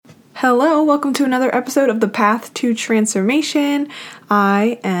Hello, welcome to another episode of The Path to Transformation.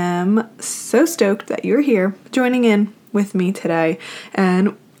 I am so stoked that you're here joining in with me today.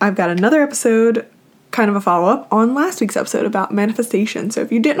 And I've got another episode, kind of a follow-up on last week's episode about manifestation. So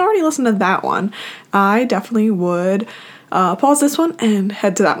if you didn't already listen to that one, I definitely would pause this one and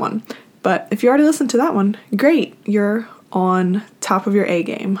head to that one. But if you already listened to that one, great. You're on top of your A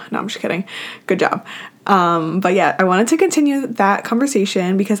game. No, I'm just kidding. Good job. But yeah, I wanted to continue that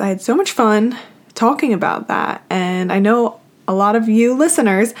conversation because I had so much fun talking about that. And I know a lot of you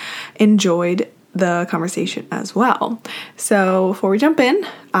listeners enjoyed the conversation as well. So before we jump in,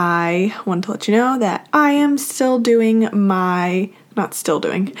 I wanted to let you know that I am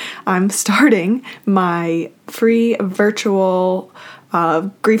I'm starting my free virtual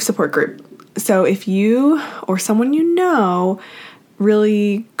grief support group. So if you or someone you know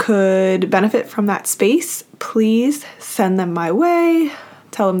really could benefit from that space, please send them my way.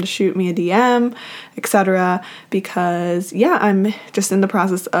 Tell them to shoot me a DM, etc. Because I'm just in the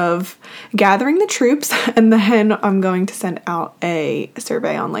process of gathering the troops, and then I'm going to send out a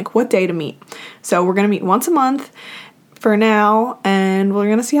survey on what day to meet. So we're going to meet once a month for now, and we're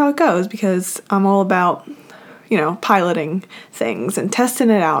going to see how it goes because I'm all about piloting things and testing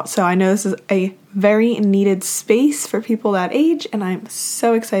it out. So I know this is a very needed space for people that age, and I'm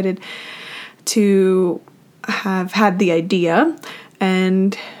so excited to have had the idea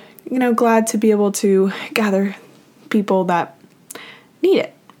and, glad to be able to gather people that need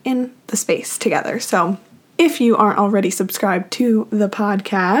it in the space together. So if you aren't already subscribed to the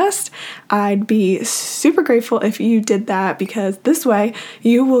podcast, I'd be super grateful if you did that because this way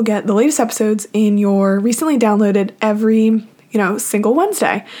you will get the latest episodes in your recently downloaded every, single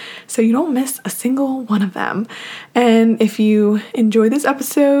Wednesday. So you don't miss a single one of them. And if you enjoy this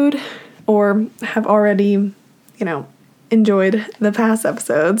episode or have already, enjoyed the past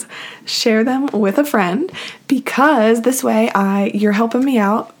episodes, share them with a friend because this way you're helping me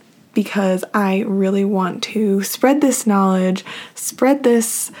out. Because I really want to spread this knowledge, spread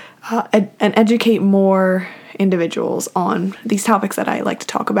this, and educate more individuals on these topics that I like to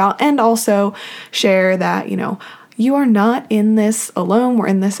talk about, and also share that, you are not in this alone, we're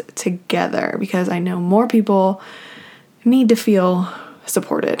in this together, because I know more people need to feel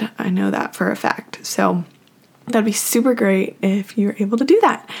supported. I know that for a fact. So that'd be super great if you're able to do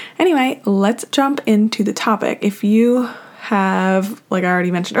that. Anyway, let's jump into the topic. If you have, like I already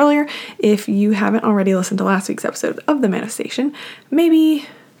mentioned earlier, if you haven't already listened to last week's episode of The Manifestation, maybe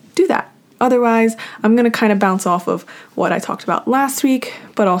do that. Otherwise, I'm going to kind of bounce off of what I talked about last week,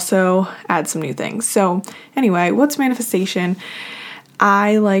 but also add some new things. So anyway, what's manifestation?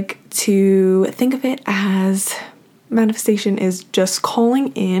 I like to think of it as manifestation is just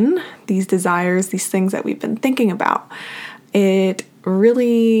calling in these desires, these things that we've been thinking about. It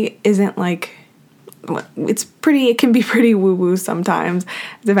really isn't it can be pretty woo-woo sometimes,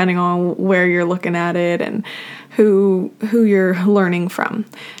 depending on where you're looking at it and who you're learning from.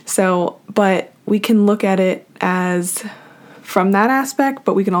 So, but we can look at it as from that aspect,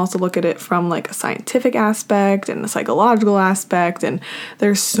 but we can also look at it from a scientific aspect and a psychological aspect, and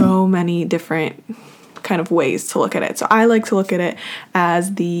there's so many different kind of ways to look at it. So I like to look at it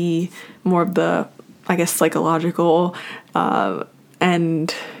as the more of the, psychological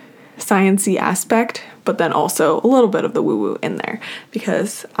and sciencey aspect, but then also a little bit of the woo-woo in there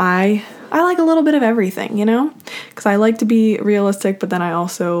because I like a little bit of everything, because I like to be realistic, but then I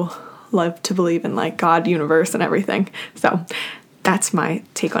also love to believe in God, universe, and everything. So that's my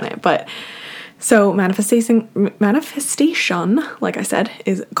take on it. But so manifestation, like I said,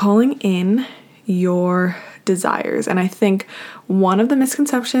 is calling in your desires. And I think one of the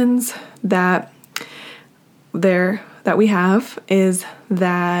misconceptions that we have is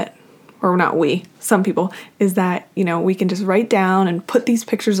that, or not we, some people, is that, we can just write down and put these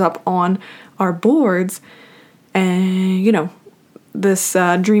pictures up on our boards and, this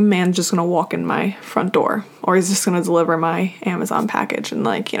dream man's just going to walk in my front door, or he's just going to deliver my Amazon package and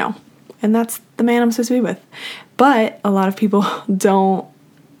and that's the man I'm supposed to be with. But a lot of people don't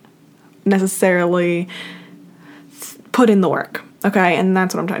necessarily put in the work, okay? And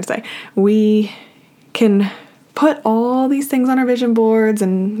that's what I'm trying to say. We can put all these things on our vision boards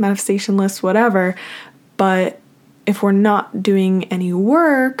and manifestation lists, whatever, but if we're not doing any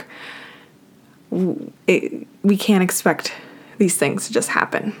work, we can't expect these things to just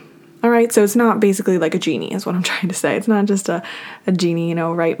happen. All right, so it's not basically like a genie is what I'm trying to say. It's not just a genie,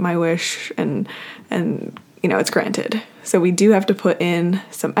 write my wish and it's granted. So we do have to put in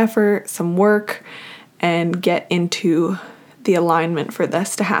some effort, some work, and get into the alignment for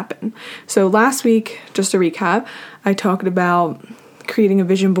this to happen. So last week, just to recap, I talked about creating a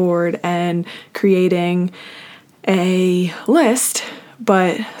vision board and creating a list,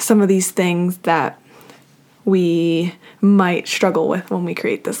 but some of these things that we might struggle with when we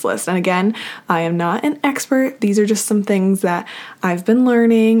create this list. And again, I am not an expert. These are just some things that I've been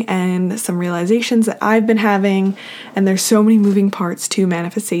learning and some realizations that I've been having. And there's so many moving parts to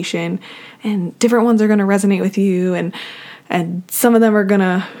manifestation, and different ones are going to resonate with you, and some of them are going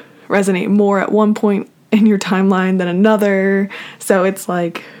to resonate more at one point in your timeline than another. So it's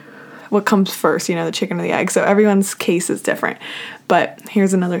like, what comes first, the chicken or the egg? So everyone's case is different. But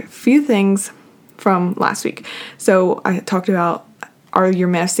here's another few things from last week. So I talked about, are your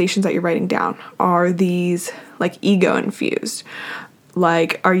manifestations that you're writing down, are these like ego infused?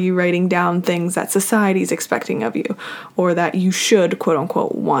 Like, are you writing down things that society's expecting of you, or that you should quote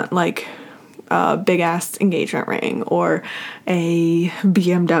unquote want, like a big ass engagement ring or a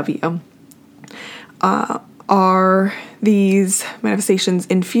BMW? Are these manifestations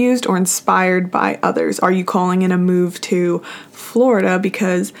infused or inspired by others? Are you calling in a move to Florida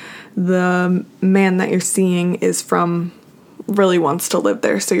because the man that you're seeing is from, really wants to live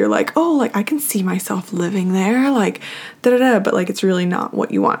there? So you're like, oh, like I can see myself living there, like but like it's really not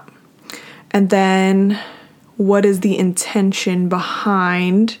what you want. And then what is the intention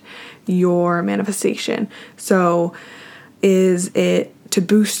behind your manifestation? So is it to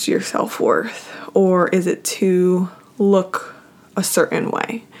boost your self-worth, or is it to look a certain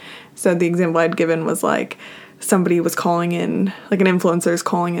way? So the example I'd given was like, somebody was calling in, like an influencer is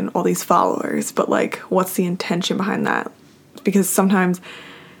calling in all these followers, but like, what's the intention behind that? Because sometimes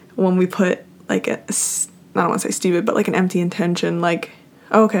when we put like I don't want to say stupid, but like an empty intention, like,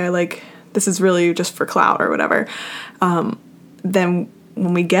 okay, like this is really just for clout or whatever, then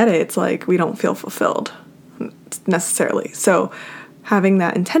when we get it, it's like we don't feel fulfilled necessarily. So having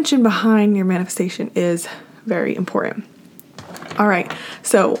that intention behind your manifestation is very important. All right,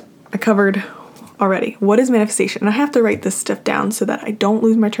 so I covered already, what is manifestation? And I have to write this stuff down so that I don't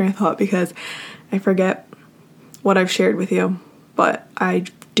lose my train of thought, because I forget what I've shared with you. But I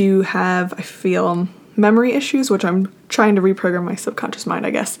do have, I feel, memory issues, which I'm trying to reprogram my subconscious mind, I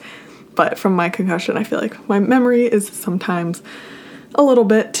guess. But from my concussion, I feel like my memory is sometimes a little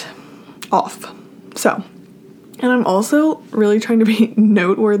bit off. So, and I'm also really trying to be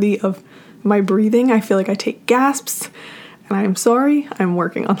noteworthy of my breathing. I feel like I take gasps, and I'm sorry, I'm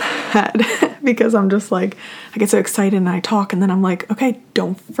working on that because I'm just like, I get so excited and I talk, and then I'm like, okay,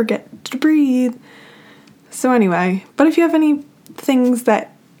 don't forget to breathe. So anyway, but if you have any things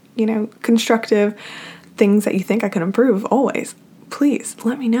that, constructive things that you think I could improve, always, please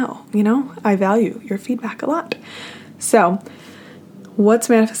let me know. I value your feedback a lot. So what's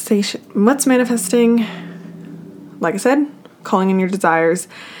manifestation? What's manifesting? Like I said, calling in your desires.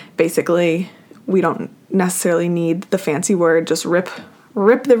 Basically, we don't necessarily need the fancy word. Just rip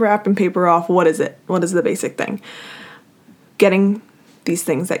the wrapping paper off. What is it? What is the basic thing? Getting these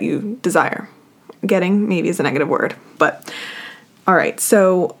things that you desire. Getting maybe is a negative word, but all right.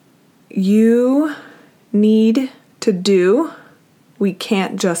 So you need to do. We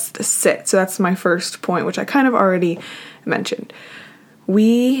can't just sit. So that's my first point, which I kind of already mentioned.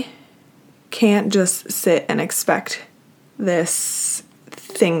 We can't just sit and expect this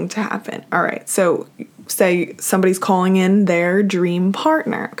thing to happen. All right. So say somebody's calling in their dream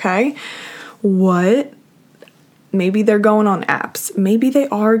partner. Okay. Maybe they're going on apps. Maybe they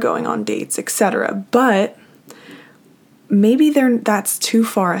are going on dates, etc. But maybe that's too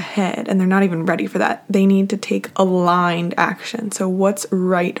far ahead and they're not even ready for that. They need to take aligned action. So what's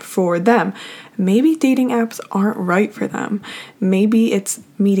right for them? Maybe dating apps aren't right for them. Maybe it's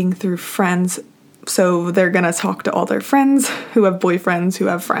meeting through friends. So they're going to talk to all their friends who have boyfriends, who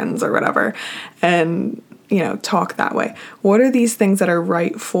have friends or whatever, and, talk that way. What are these things that are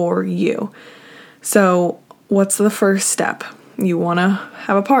right for you? So what's the first step? You want to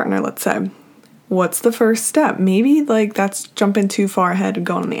have a partner, let's say. What's the first step? Maybe that's jumping too far ahead and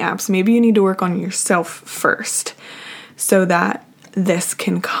going on the apps. Maybe you need to work on yourself first so that this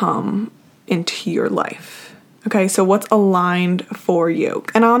can come into your life. Okay, so what's aligned for you?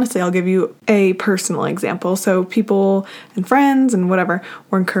 And honestly, I'll give you a personal example. So people and friends and whatever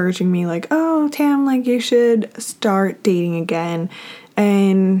were encouraging me like, oh, Tam, you should start dating again.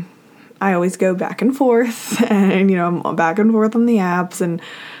 And I always go back and forth and, I'm back and forth on the apps and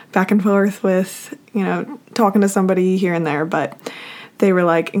back and forth with, talking to somebody here and there, but they were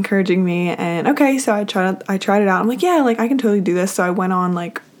encouraging me, and okay, so I tried it out. I'm like, yeah, I can totally do this. So I went on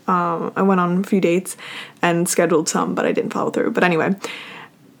a few dates and scheduled some, but I didn't follow through. But anyway,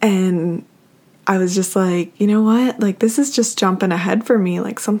 and I was just like, you know what? This is just jumping ahead for me.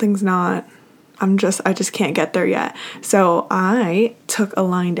 Something's not I just can't get there yet. So I took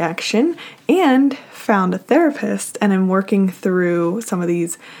aligned action and found a therapist, and I'm working through some of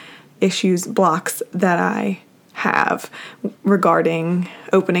these issues, blocks that I have regarding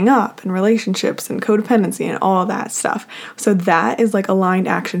opening up and relationships and codependency and all that stuff. So that is like aligned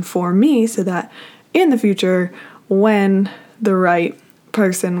action for me, so that in the future, when the right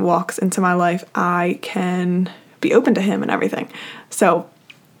person walks into my life, I can be open to him and everything. So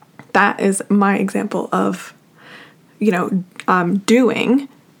that is my example of, I'm doing,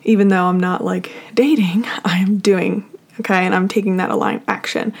 even though I'm not like dating, I'm doing, okay? And I'm taking that aligned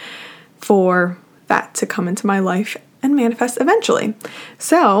action for that to come into my life and manifest eventually.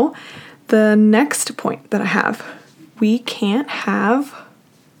 So the next point that I have, we can't have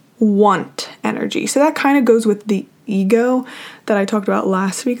want energy. So that kind of goes with the ego that I talked about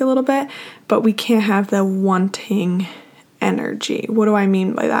last week a little bit, but we can't have the wanting energy. What do I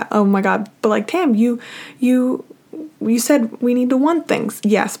mean by that? Oh my God. But like, Tam, you said we need to want things.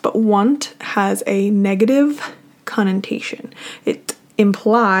 Yes, but want has a negative connotation. It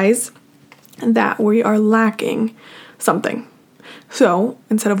implies that we are lacking something. So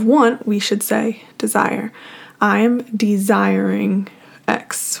instead of want, we should say desire. I am desiring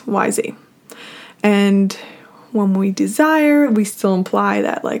X, Y, Z. And when we desire, we still imply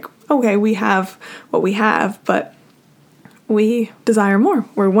that like, okay, we have what we have, but we desire more.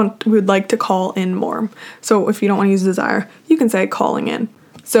 We would like to call in more. So if you don't want to use desire, you can say calling in.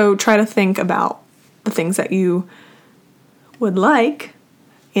 So try to think about the things that you would like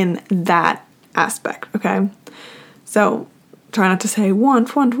in that aspect, okay? So try not to say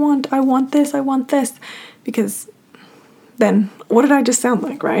want, I want this, because then what did I just sound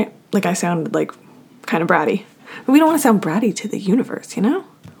like, right? Like I sounded like kind of bratty. We don't want to sound bratty to the universe,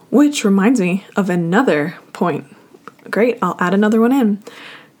 Which reminds me of another point. Great, I'll add another one in.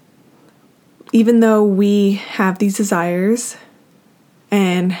 Even though we have these desires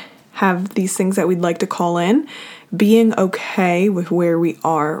and have these things that we'd like to call in, being okay with where we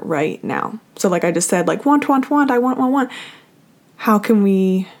are right now. So like I just said, like want, I want. How can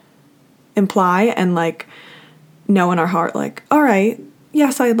we imply and like know in our heart, like, all right,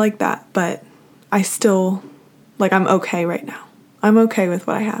 yes, I'd like that, but I still, like, I'm okay right now. I'm okay with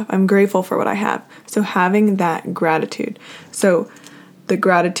what I have. I'm grateful for what I have. So having that gratitude. So the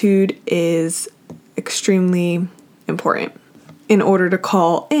gratitude is extremely important in order to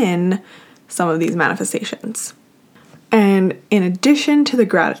call in some of these manifestations. And in addition to the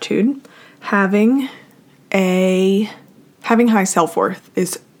gratitude, having high self-worth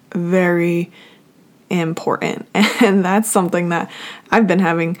is very important. And that's something that I've been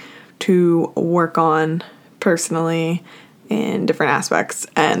having to work on personally in different aspects.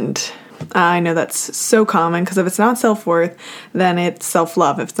 And I know that's so common, because if it's not self-worth, then it's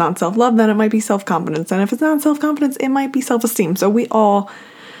self-love. If it's not self-love, then it might be self-confidence. And if it's not self-confidence, it might be self-esteem. So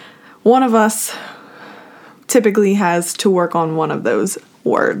one of us typically has to work on one of those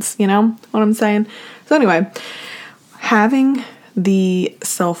words, you know what I'm saying? So anyway, having the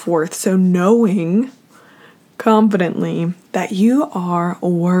self-worth, so knowing confidently that you are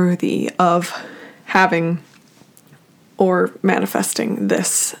worthy of having or manifesting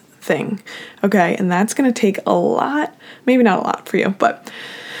this thing, okay? And that's going to take a lot, maybe not a lot for you, but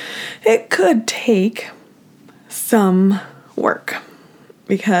it could take some work,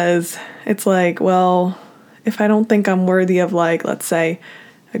 because it's like, well, if I don't think I'm worthy of, like, let's say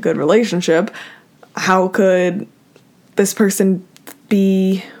a good relationship, how could this person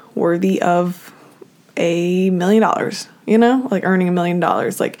be worthy of $1 million, like earning $1 million?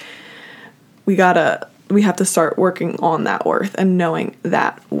 Like, we have to start working on that worth and knowing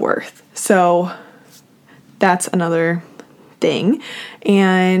that worth. So that's another thing.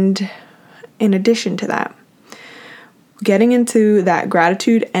 And in addition to that, getting into that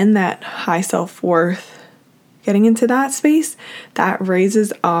gratitude and that high self-worth, getting into that space, that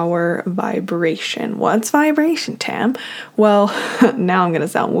raises our vibration. What's vibration, Tam? Well, now I'm going to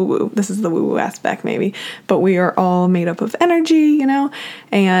sound woo-woo. This is the woo-woo aspect maybe, but we are all made up of energy,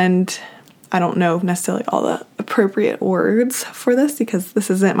 and I don't know necessarily all the appropriate words for this, because this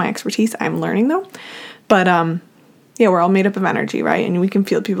isn't my expertise. I'm learning though. But yeah, we're all made up of energy, right? And we can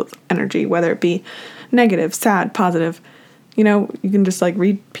feel people's energy, whether it be negative, sad, positive. You can just like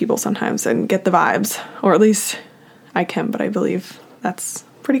read people sometimes and get the vibes, or at least I can, but I believe that's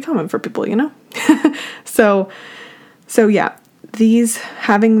pretty common for people, So yeah,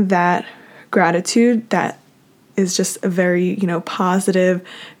 having that gratitude, that is just a very, positive,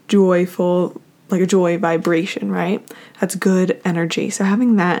 joyful, like a joy vibration, right? That's good energy. So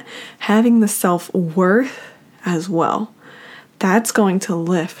having the self-worth as well, that's going to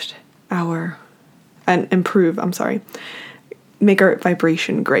lift our and improve, make our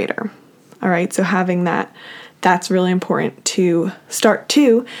vibration greater. All right, so having that's really important to start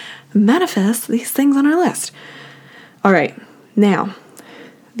to manifest these things on our list. All right, now,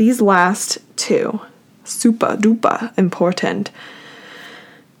 these last two, super duper important.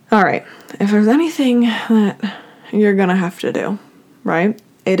 All right, if there's anything that you're gonna have to do, right,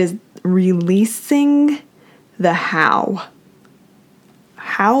 it is releasing the how.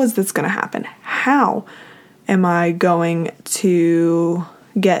 How is this gonna happen? How am I going to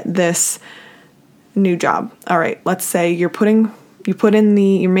get this new job? All right, let's say you're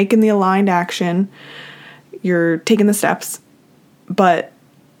making the aligned action, you're taking the steps, but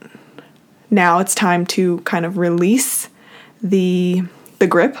now it's time to kind of release the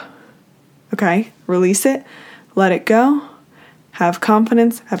grip. Okay, release it, let it go, have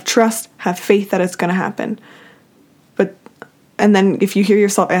confidence, have trust, have faith that it's going to happen. And then if you hear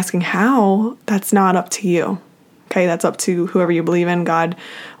yourself asking how, that's not up to you. Okay, that's up to whoever you believe in, God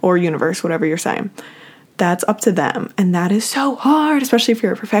or universe, whatever you're saying. That's up to them. And that is so hard, especially if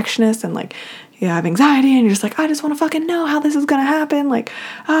you're a perfectionist and like you have anxiety and you're just like, I just want to fucking know how this is going to happen. Like,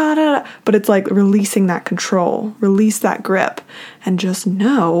 But it's like releasing that control, release that grip, and just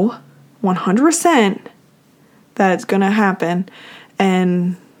know 100% that it's going to happen.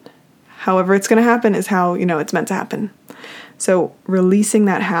 And however it's going to happen is how, it's meant to happen. So releasing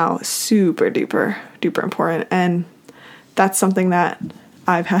that how is super duper important. And that's something that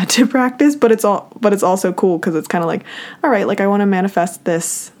I've had to practice, but it's also cool because it's kind of like, all right, like I want to manifest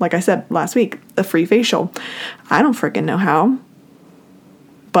this, like I said last week, a free facial. I don't freaking know how,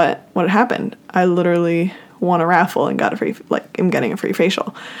 but what happened? I literally won a raffle and got I'm getting a free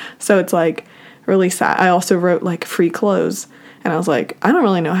facial. So it's like really sad. I also wrote like free clothes and I was like, I don't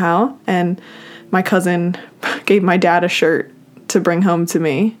really know how. And my cousin gave my dad a shirt to bring home to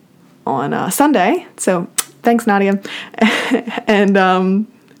me on Sunday. So thanks, Nadia. And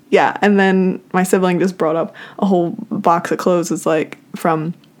and then my sibling just brought up a whole box of clothes. It's like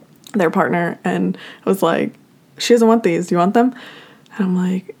from their partner, and I was like, she doesn't want these. Do you want them? And I'm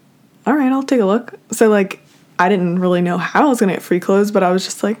like, all right, I'll take a look. So like, I didn't really know how I was gonna get free clothes, but I was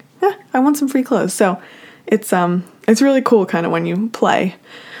just like, I want some free clothes. So it's really cool, kind of when you play,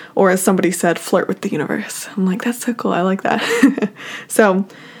 or as somebody said, flirt with the universe. I'm like, that's so cool. I like that. So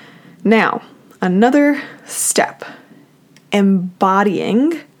now, another step,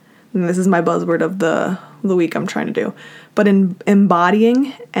 embodying, and this is my buzzword of the week I'm trying to do, but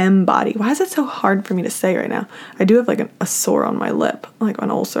embody. Why is it so hard for me to say right now? I do have like a sore on my lip, like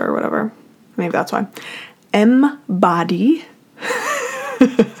an ulcer or whatever. Maybe that's why. Embody.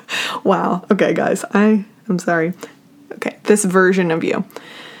 Wow. Okay, guys, I'm sorry. Okay, this version of you.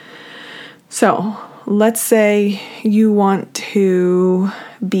 So let's say you want to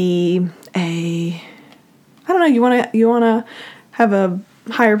be you want to have a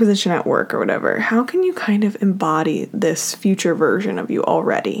higher position at work or whatever. How can you kind of embody this future version of you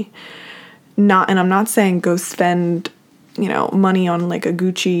already? And I'm not saying go spend, money on like a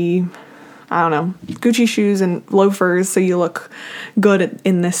Gucci shoes and loafers so you look good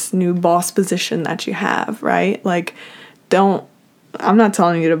in this new boss position that you have, right? Like, I'm not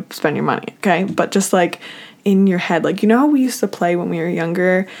telling you to spend your money, okay? But just like in your head, like, how we used to play when we were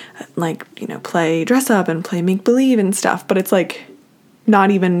younger, like, play dress up and play make believe and stuff, but it's like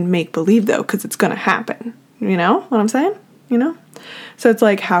not even make believe though, because it's gonna happen. You know what I'm saying? So it's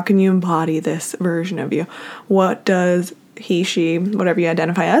like, how can you embody this version of you? What does he, she, whatever you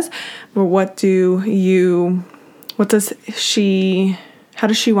identify as, or how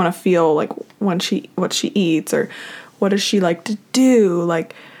does she want to feel like what she eats, or what does she like to do,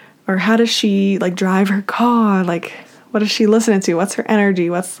 like, or how does she like drive her car, like what is she listening to, what's her energy,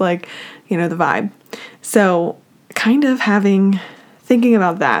 what's like, the vibe. So kind of thinking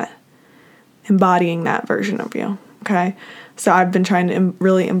about that, embodying that version of you. Okay, so I've been trying to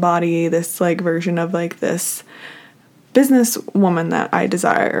really embody this like version of like this business woman that I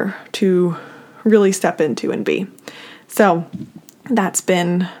desire to really step into and be. So that's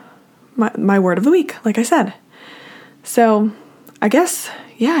been my word of the week, like I said. So I guess,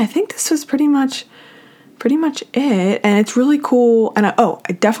 I think this was pretty much it. And it's really cool. And I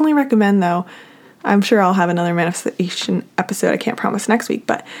definitely recommend, though, I'm sure I'll have another manifestation episode. I can't promise next week,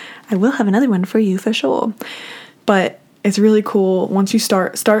 but I will have another one for you for sure. But it's really cool once you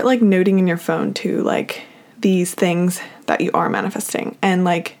start like noting in your phone too, like these things that you are manifesting. And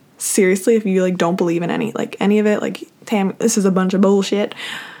like, seriously, if you like don't believe in any of it, like, Tam, this is a bunch of bullshit,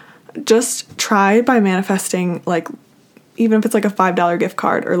 just try by manifesting, like, even if it's like a $5 gift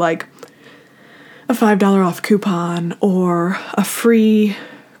card or like a $5 off coupon or a free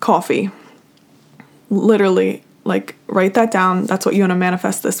coffee. literally, like, write that down. That's what you want to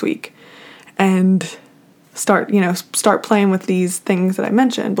manifest this week. And start playing with these things that I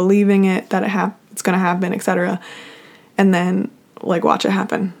mentioned, believing it, that it's going to happen, etc. And then, like, watch it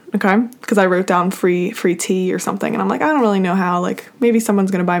happen, okay? Because I wrote down free tea or something, and I'm like, I don't really know how, like, maybe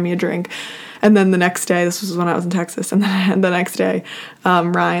someone's going to buy me a drink. And then the next day, this was when I was in Texas, and then the next day,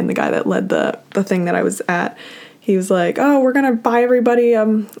 Ryan, the guy that led the thing that I was at, he was like, oh, we're going to buy everybody,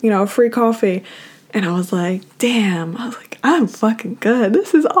 a free coffee. And I was like, damn, I'm fucking good.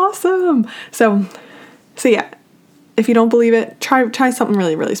 This is awesome. So yeah, if you don't believe it, try something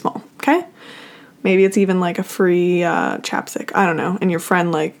really, really small, okay? Maybe it's even like a free chapstick. I don't know. And your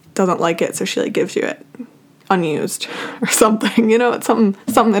friend like doesn't like it, so she like gives you it unused or something. It's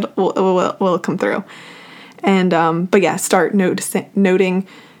something that will come through. And but yeah, start noting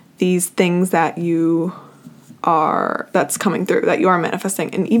these things that's coming through, that you are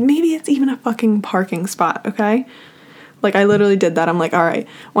manifesting. And maybe it's even a fucking parking spot, okay? Like, I literally did that. I'm like, all right,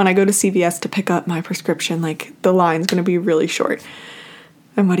 when I go to CVS to pick up my prescription, like, the line's going to be really short.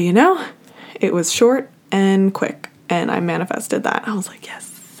 And what do you know? It was short and quick. And I manifested that. I was like,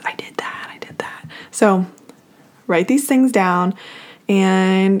 yes, I did that. So write these things down.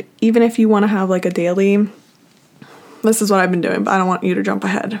 And even if you want to have, like, a daily, this is what I've been doing, but I don't want you to jump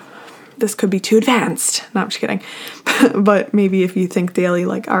ahead. This could be too advanced. No, I'm just kidding. But maybe if you think daily,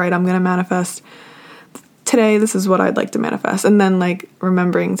 like, all right, I'm going to manifest today, this is what I'd like to manifest. And then, like,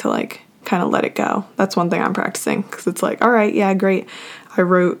 remembering to, like, kind of let it go. That's one thing I'm practicing, because it's like, all right, yeah, great. I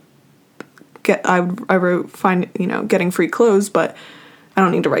wrote getting free clothes, but I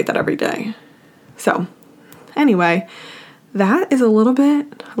don't need to write that every day. So anyway, that is a lot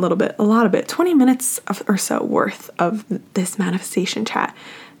of it, 20 minutes or so worth of this manifestation chat.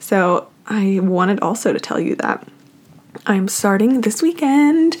 So I wanted also to tell you that I'm starting this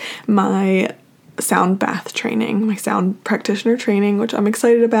weekend my sound bath training, my sound practitioner training, which I'm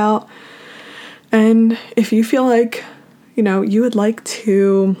excited about. And if you feel like, you would like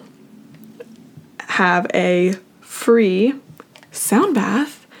to have a free sound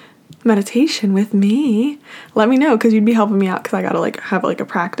bath meditation with me, let me know, because you'd be helping me out, because I gotta like have like a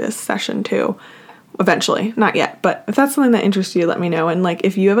practice session too eventually. Not yet, but if that's something that interests you, let me know. And like,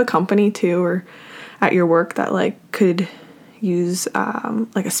 if you have a company too, or at your work that like could use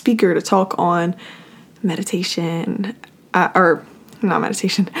like a speaker to talk on meditation, or not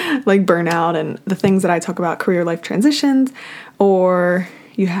meditation, like burnout and the things that I talk about, career life transitions, or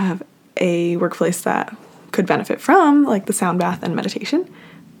you have a workplace that could benefit from like the sound bath and meditation,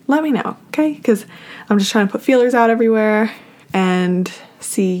 let me know, okay? Because I'm just trying to put feelers out everywhere and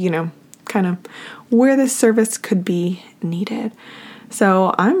see, kind of where this service could be needed.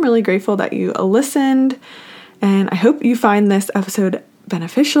 So I'm really grateful that you listened, and I hope you find this episode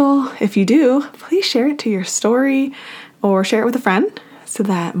beneficial. If you do, please share it to your story or share it with a friend so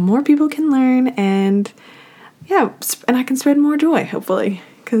that more people can learn, and I can spread more joy, hopefully,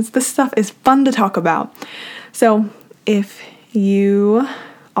 because this stuff is fun to talk about. So if you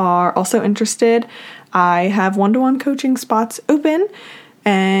are also interested, I have one-to-one coaching spots open,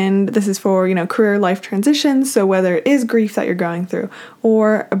 and this is for, career life transitions. So whether it is grief that you're going through,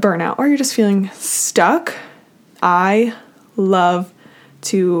 or a burnout, or you're just feeling stuck, I love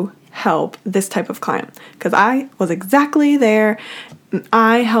to help this type of client, because I was exactly there.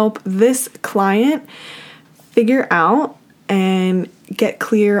 I help this client figure out and get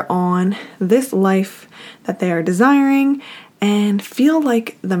clear on this life that they are desiring and feel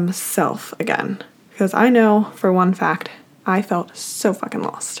like themselves again. Because I know for one fact, I felt so fucking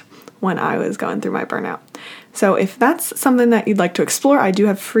lost when I was going through my burnout. So if that's something that you'd like to explore, I do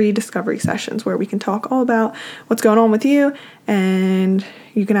have free discovery sessions where we can talk all about what's going on with you, and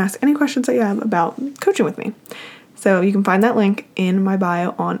you can ask any questions that you have about coaching with me. So you can find that link in my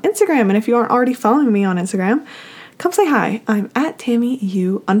bio on Instagram. And if you aren't already following me on Instagram, come say hi. I'm at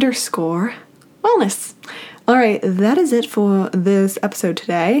TammyU_wellness. All right, that is it for this episode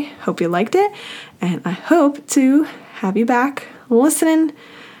today. Hope you liked it, and I hope to have you back listening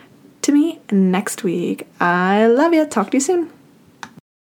to me next week. I love you. Talk to you soon.